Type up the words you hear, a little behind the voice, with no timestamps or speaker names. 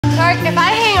Mark. If I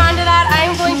hang on to that, I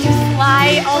am going to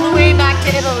fly all the way back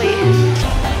to Italy.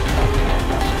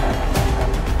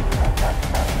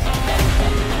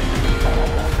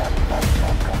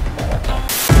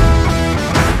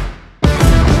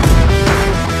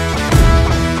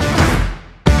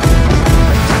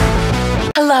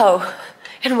 Hello,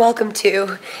 and welcome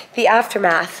to the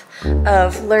aftermath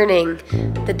of learning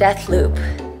the death loop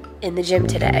in the gym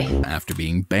today. After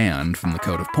being banned from the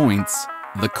Code of Points,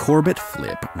 the KORBUT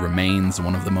FLIP remains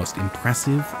one of the most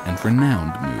impressive and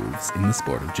renowned moves in the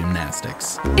sport of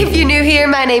gymnastics. If you're new here,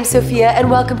 my name's Sophia,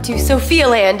 and welcome to Sophia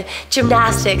Land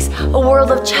Gymnastics, a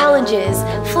world of challenges,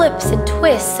 flips and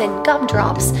twists and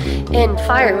gumdrops and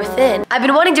fire within. I've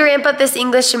been wanting to ramp up this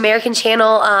English American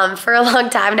channel for a long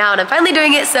time now, and I'm finally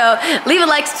doing it, so leave a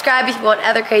like, subscribe if you want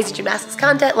other crazy gymnastics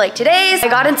content like today's. I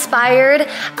got inspired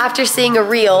after seeing a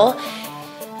reel.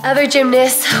 Other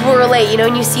gymnasts will relate, you know,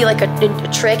 when you see like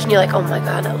a trick and you're like, oh my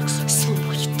God, that looks like so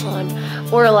much fun.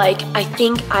 Or like, I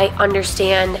think I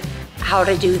understand how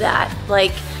to do that.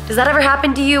 Like, does that ever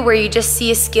happen to you where you just see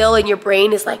a skill and your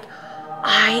brain is like,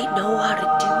 I know how to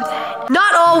do that?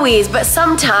 Not always, but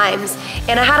sometimes.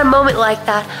 And I had a moment like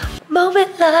that,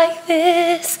 moment like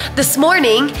this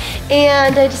morning,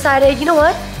 and I decided, you know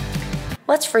what?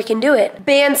 Let's freaking do it.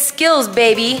 Band skills,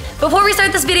 baby. Before we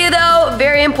start this video though,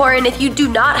 very important, if you do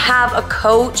not have a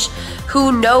coach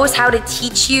who knows how to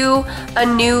teach you a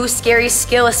new scary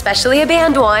skill, especially a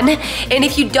band one, and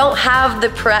if you don't have the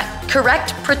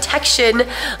correct protection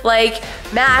like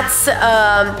mats,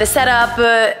 the setup,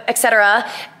 etc.,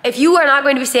 if you are not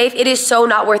going to be safe, it is so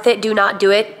not worth it. Do not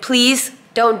do it. Please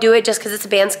don't do it just because it's a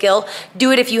band skill.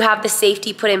 Do it if you have the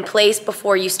safety put in place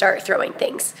before you start throwing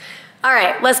things. All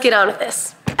right, let's get on with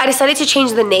this. I decided to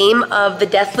change the name of the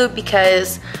death loop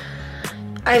because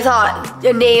I thought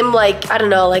a name like, I don't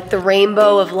know, like the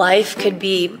Rainbow of Life could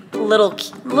be a little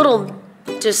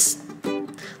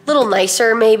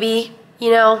nicer maybe,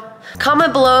 you know?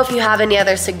 Comment below if you have any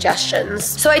other suggestions.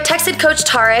 So I texted Coach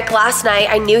Tarek last night.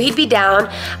 I knew he'd be down.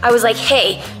 I was like,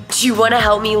 hey, do you wanna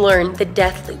help me learn the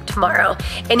death loop tomorrow?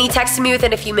 And he texted me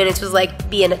within a few minutes, was like,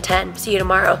 be in at 10, see you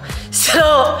tomorrow.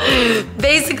 So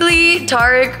basically,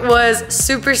 Tarek was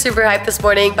super, super hyped this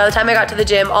morning. By the time I got to the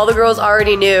gym, all the girls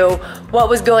already knew what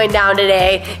was going down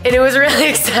today, and it was really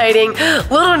exciting. A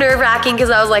little nerve-wracking because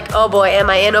I was like, oh boy, am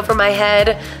I in over my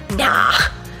head? Nah.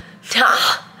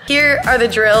 Here are the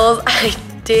drills I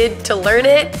did to learn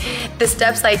it, the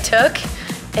steps I took,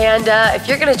 and if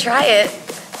you're gonna try it,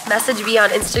 message me on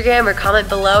Instagram or comment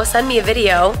below, send me a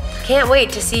video. Can't wait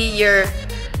to see your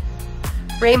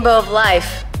rainbow of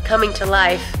life coming to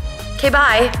life. Okay,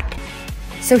 bye.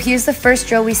 So here's the first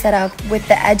drill we set up with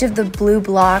the edge of the blue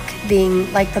block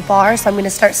being like the bar, so I'm gonna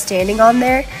start standing on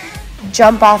there,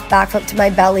 jump off, back flip to my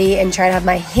belly, and try to have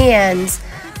my hands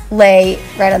lay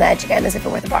right on the edge again as if it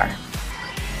were the bar.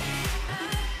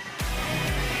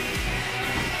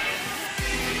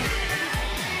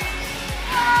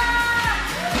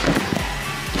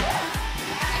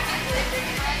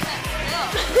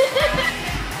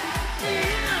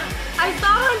 I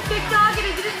saw it on TikTok and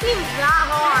it didn't seem that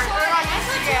hard. Or on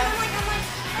Instagram. I'm like,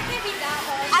 that can't be that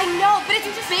hard. I know, but it's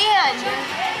just band.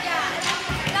 Yeah,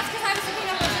 that's because I was looking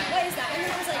up, I was like, what is that? And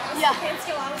then I was like, what's the band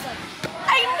skill? I was like,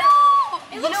 I know!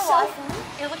 it looks so fun.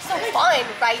 It looks so fun,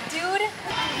 right, dude?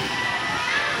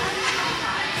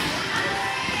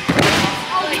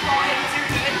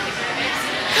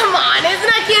 Come on, it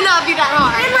cannot be that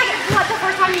hard. And like, what, the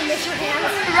first time you miss your hands?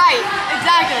 Right,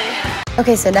 exactly.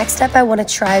 Okay, so next step I want to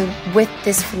try with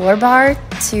this floor bar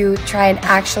to try and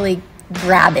actually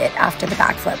grab it after the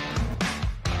backflip.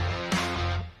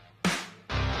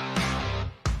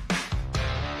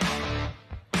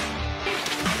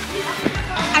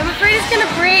 I'm afraid it's gonna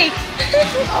break.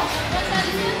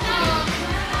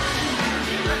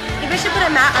 Maybe I should put a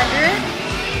mat under it.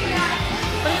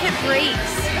 What if it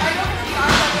breaks?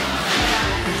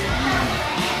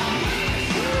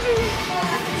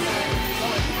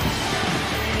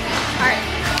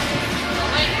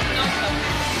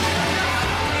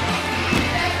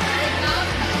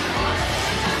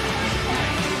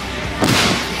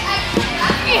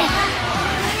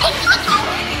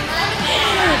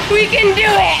 We can do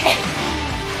it!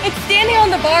 It's standing on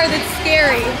the bar that's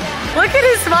scary. Look at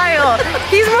his smile.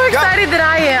 He's more excited than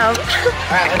I am. All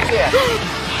right, let's see it.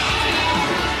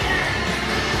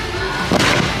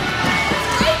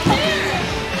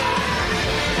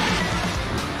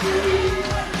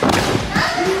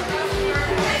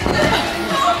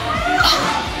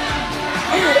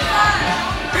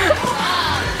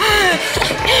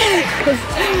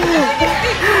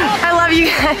 I love you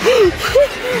guys.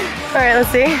 All right, let's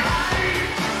see.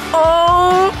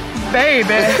 Oh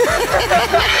baby.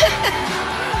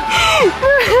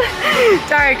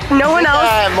 Tarek, no one else.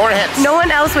 More hits. No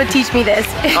one else would teach me this.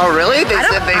 Oh really? They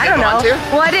said they didn't want to?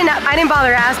 Well, I didn't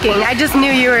bother asking. I just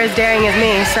knew you were as daring as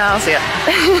me, so. See ya.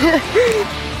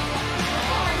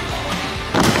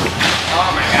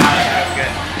 Oh my god, that was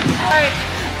good. Alright,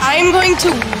 I'm going to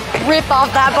rip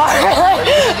off that bar.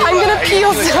 I'm gonna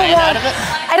peel so out bad. of it?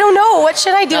 I don't know. What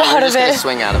should I do out of it? Just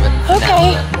swing out of it.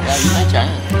 Okay. Yeah, you might try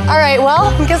it. Alright, well,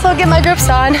 I guess I'll get my grips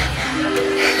on.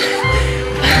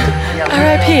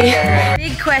 R.I.P.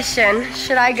 Big question.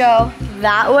 Should I go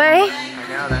that way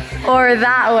or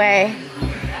that way?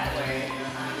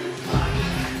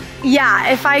 Yeah,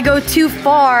 if I go too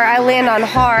far, I land on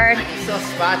hard. I can still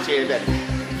spot you, but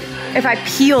If I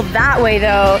peel that way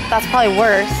though, that's probably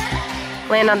worse.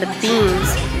 Land on the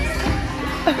beams.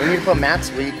 we need to put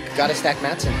mats. We gotta stack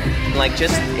mats in here. Like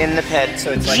just in the pit,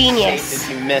 so it's like Genius.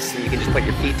 safe if you miss, and you can just put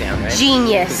your feet down, right?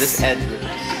 Genius. 'Cause this edge.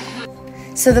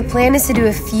 So the plan is to do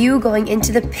a few going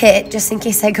into the pit just in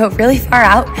case I go really far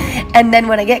out, and then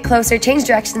when I get closer, change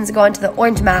directions and go onto the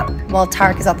orange map while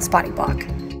Tarek is on the spotting block.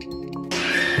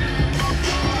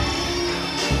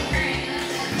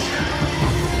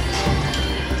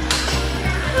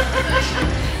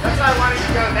 That's why I wanted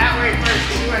to go that way first,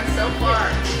 because you went so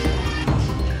far.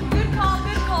 Good call,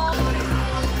 good call.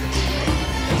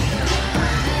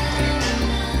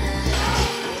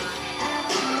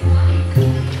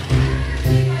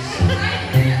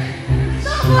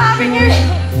 Laughing your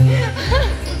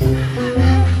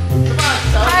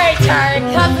Alright, Tarek,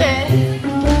 cup it.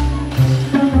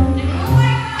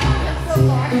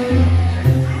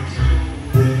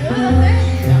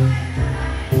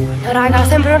 Raga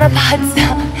sempre una pazza.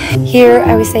 Here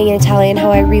I was saying in Italian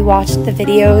how I rewatched the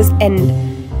videos and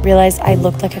realized I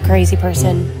looked like a crazy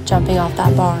person jumping off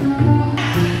that bar.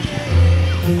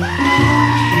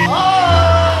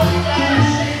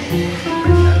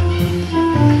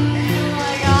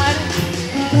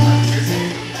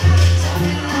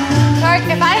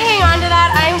 If I hang on to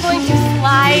that, I'm going to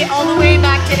fly all the way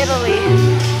back to Italy.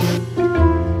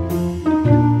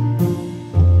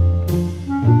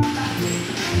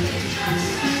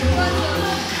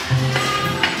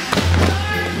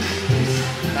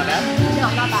 Not bad? No,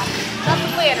 not bad. That's the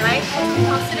plan, right? That's what we're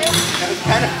supposed to do. That was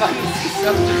kind of fun to see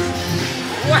stuff just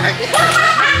whack.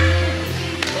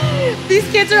 These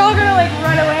kids are all gonna like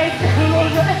run away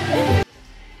screaming.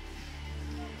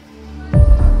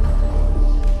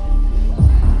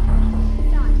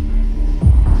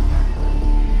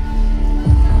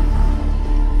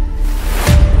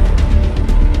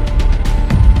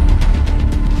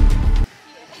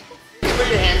 Put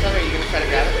your hands on it, are you going to try to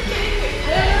grab it?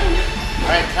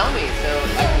 Alright, tell me, so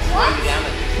I can slow you down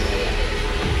with this.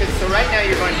 Because so right now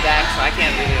you're going back, so I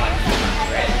can't really like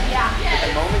right? Yeah. But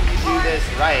the moment you do this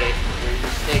right, where you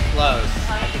stay close,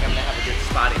 I think I'm going to have a good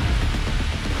spotting.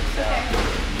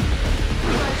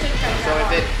 So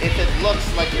if it looks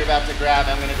like you're about to grab,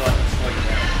 I'm going to go ahead and slow you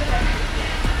down.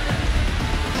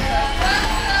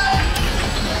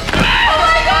 Oh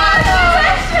my God!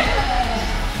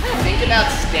 Think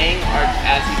about staying arched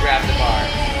as you grab the bar.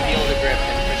 Feel the grip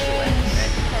and push away. Okay?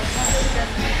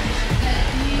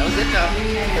 That was it though.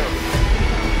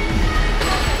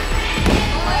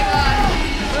 Oh my God!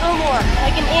 A little more,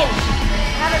 like an inch.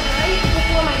 Have it right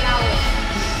before my mallet.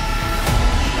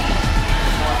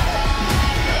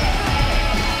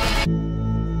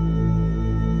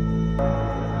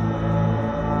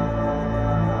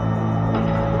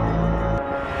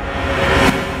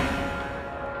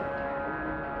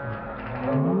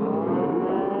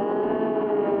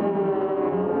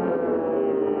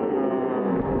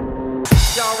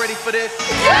 Y'all ready for this?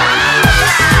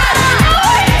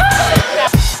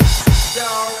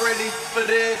 Y'all ready for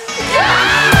this?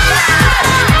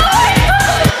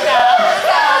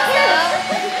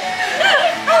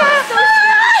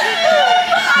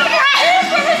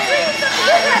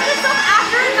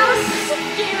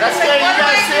 That's scary, you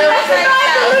guys too?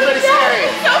 That was pretty scary.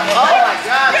 Oh my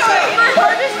God.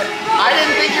 I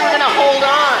didn't think you were gonna hold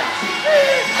on.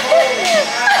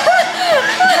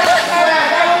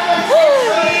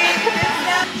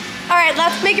 Alright,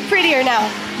 let's make it prettier now.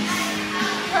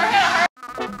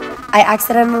 I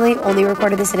accidentally only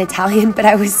recorded this in Italian, but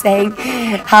I was saying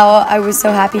how I was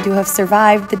so happy to have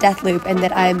survived the death loop and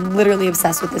that I'm literally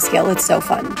obsessed with the skill. It's so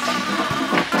fun.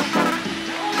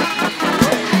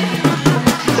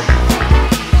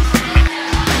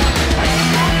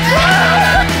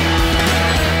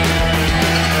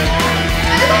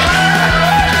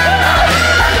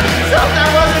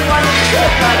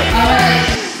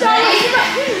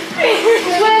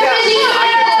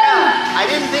 I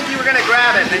didn't think you were gonna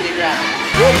grab it, and then you grabbed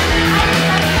it.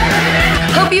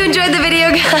 Hope you enjoyed the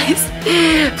video, guys.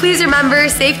 Please remember,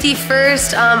 safety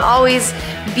first. Always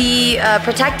be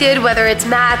protected, whether it's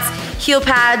mats, heel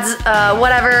pads,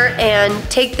 whatever, and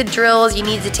take the drills you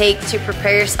need to take to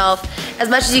prepare yourself as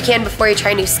much as you can before you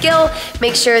try a new skill.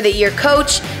 Make sure that your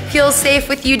coach feels safe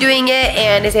with you doing it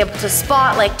and is able to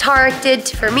spot like Tarek did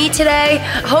for me today.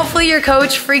 Hopefully your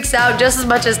coach freaks out just as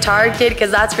much as Tarek did,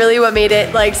 because that's really what made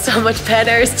it like so much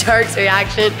better is Tarek's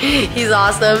reaction. He's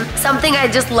awesome. Something I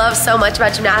just love so much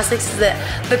about gymnastics is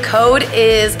that the code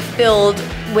is filled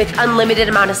with unlimited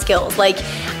amount of skills. Like,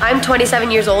 I'm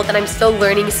 27 years old and I'm still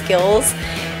learning skills.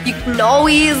 You can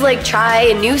always like try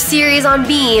a new series on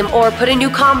beam or put a new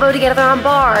combo together on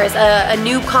bars, a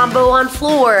new combo on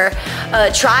floor,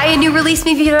 try a new release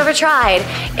move you've never tried.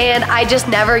 And I just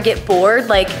never get bored.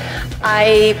 Like,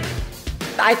 I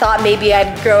thought maybe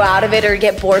I'd grow out of it or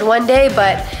get bored one day,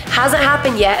 but hasn't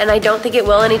happened yet, and I don't think it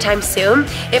will anytime soon.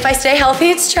 If I stay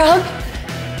healthy and strong,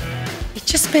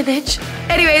 eat your spinach.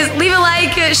 Anyways, leave a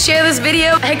like, share this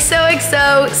video.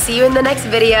 XOXO, see you in the next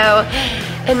video,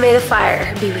 and may the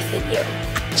fire be within you.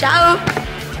 Ciao.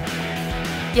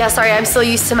 Yeah, sorry, I'm still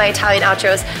used to my Italian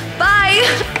outros.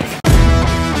 Bye.